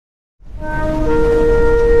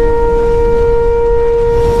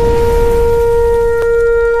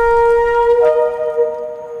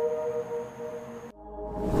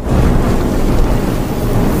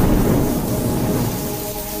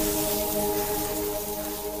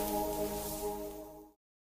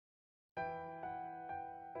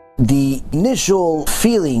The initial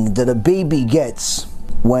feeling that a baby gets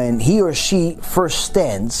when he or she first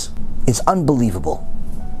stands is unbelievable.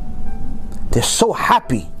 They're so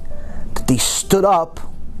happy that they stood up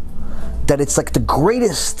that it's like the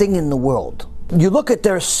greatest thing in the world. You look at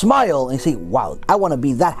their smile and you say, wow, I want to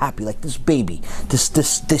be that happy like this baby.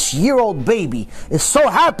 This year-old baby is so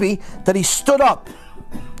happy that he stood up.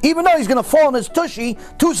 Even though he's going to fall on his tushy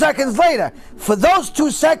 2 seconds later. For those 2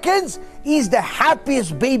 seconds, he's the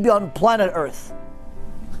happiest baby on planet Earth.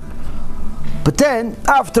 But then,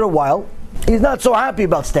 after a while, he's not so happy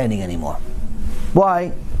about standing anymore.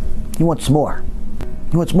 Why? He wants more.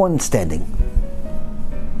 He wants more than standing.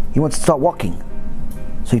 He wants to start walking.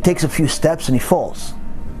 So he takes a few steps and he falls.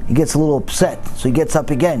 He gets a little upset, so he gets up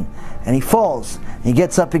again. And he falls. And he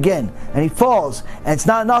gets up again. And he falls. And it's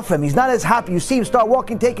not enough for him. He's not as happy. You see him start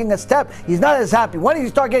walking, taking a step. He's not as happy. When does he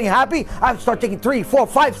start getting happy? I have to start taking 3, 4,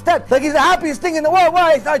 5 steps. Like he's the happiest thing in the world.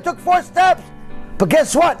 Why? I took 4 steps. But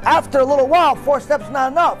guess what? After a little while, 4 steps is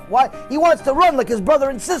not enough. Why? He wants to run like his brother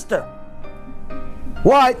and sister.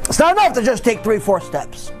 Why? It's not enough to just take 3, 4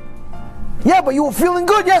 steps. Yeah, but you were feeling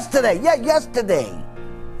good yesterday. Yeah, yesterday.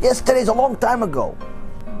 Yesterday's a long time ago.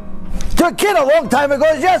 To a kid, a long time ago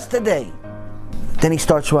is yesterday. Then he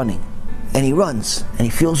starts running. And he runs. And he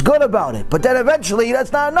feels good about it. But then eventually,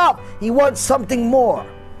 that's not enough. He wants something more.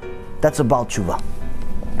 That's a Baal Tshuva.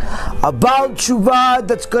 A Baal Tshuva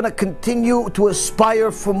that's going to continue to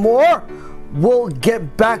aspire for more will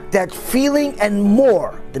get back that feeling and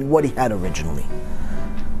more than what he had originally.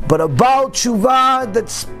 But a Baal Tshuva that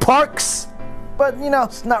sparks, but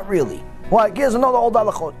it's not really. Why? He doesn't know the old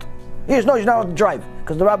halachot. He just knows you're not allowed to drive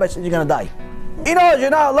because the rabbi says you're going to die. He knows you're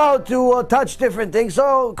not allowed to touch different things,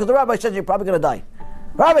 so because the rabbi says you're probably going to die.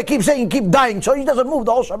 The rabbi keeps saying you keep dying, so he doesn't move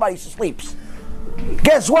the whole Shabbat, he sleeps.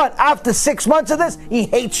 Guess what? After 6 months of this, he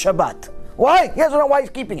hates Shabbat. Why? He doesn't know why he's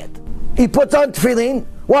keeping it. He puts on tefillin.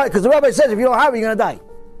 Why? Because the rabbi says if you don't have it, you're going to die.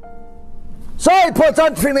 So he puts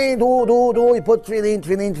on tefillin, he puts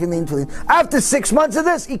tefillin. After 6 months of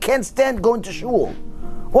this, he can't stand going to shul.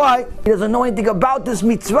 Why? He doesn't know anything about this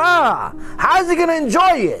mitzvah. How's he going to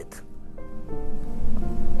enjoy it?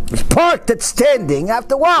 He's parked at standing.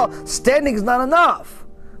 After a while, standing is not enough.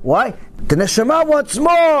 Why? The neshama wants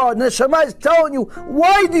more. The neshama is telling you,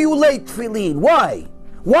 why do you lay tefillin? Why?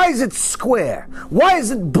 Why is it square? Why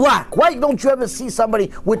is it black? Why don't you ever see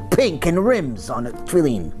somebody with pink and rims on it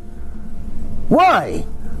tefillin? Why?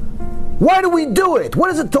 Why do we do it? What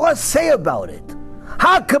does the Torah say about it?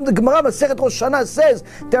 How come the Gemara Masechet Rosh Hashanah says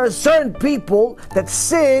there are certain people that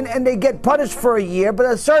sin and they get punished for a year, but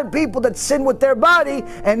there are certain people that sin with their body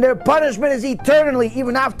and their punishment is eternally,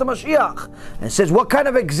 even after Mashiach. And it says, what kind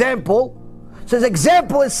of example? It says,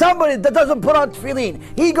 example is somebody that doesn't put on tefillin.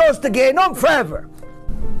 He goes to Gehinnom forever.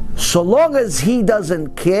 So long as he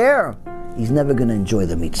doesn't care, he's never going to enjoy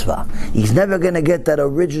the mitzvah. He's never going to get that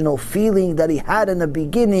original feeling that he had in the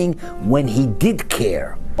beginning when he did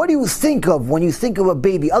care. What do you think of when you think of a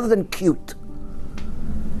baby other than cute?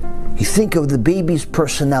 You think of the baby's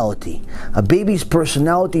personality. A baby's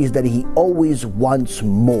personality is that he always wants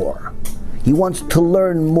more. He wants to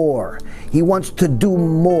learn more. He wants to do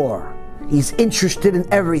more. He's interested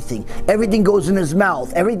in everything. Everything goes in his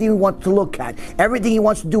mouth. Everything he wants to look at. Everything he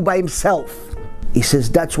wants to do by himself. He says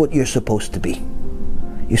that's what you're supposed to be.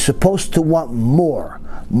 You're supposed to want more.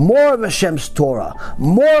 More of Hashem's Torah.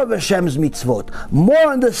 More of Hashem's mitzvot. More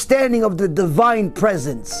understanding of the divine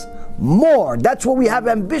presence. More. That's what we have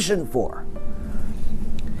ambition for.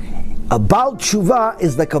 A Baal Tshuva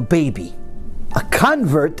is like a baby. A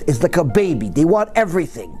convert is like a baby. They want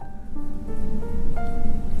everything.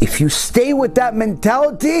 If you stay with that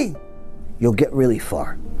mentality, you'll get really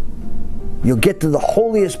far. You'll get to the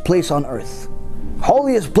holiest place on earth.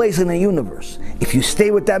 Holiest place in the universe. If you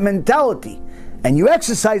stay with that mentality, and you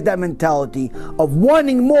exercise that mentality of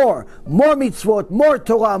wanting more mitzvot, more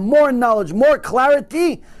Torah, more knowledge, more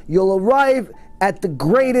clarity, you'll arrive at the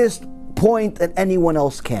greatest point that anyone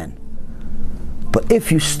else can. But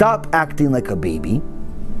if you stop acting like a baby,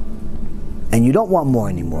 and you don't want more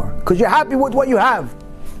anymore, because you're happy with what you have,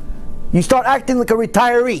 you start acting like a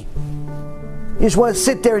retiree. You just want to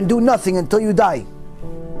sit there and do nothing until you die.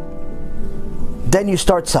 Then you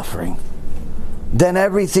start suffering. Then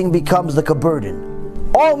everything becomes like a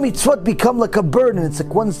burden. All mitzvot become like a burden. It's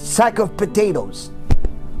like one sack of potatoes.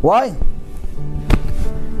 Why?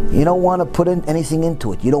 You don't want to put in anything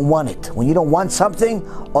into it. You don't want it. When you don't want something,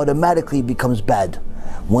 automatically it becomes bad.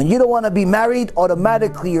 When you don't want to be married,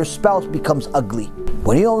 automatically your spouse becomes ugly.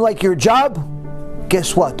 When you don't like your job,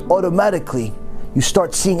 guess what? Automatically you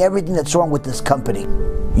start seeing everything that's wrong with this company.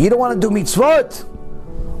 You don't want to do mitzvot,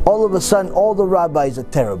 all of a sudden all the rabbis are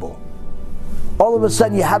terrible. All of a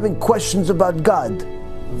sudden you're having questions about God.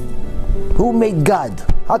 Who made God?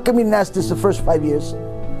 How come you didn't ask this the first 5 years?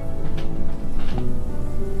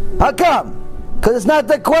 How come? Because it's not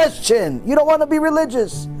the question. You don't want to be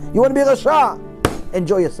religious. You want to be Rasha.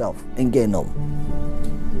 Enjoy yourself in Genom,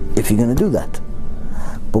 if you're going to do that.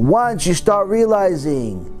 But once you start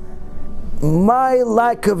realizing my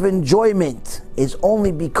lack of enjoyment is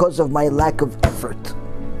only because of my lack of effort.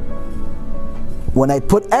 When I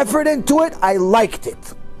put effort into it, I liked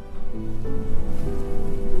it.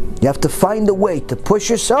 You have to find a way to push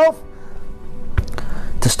yourself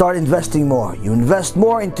to start investing more. You invest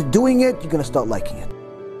more into doing it, you're going to start liking it.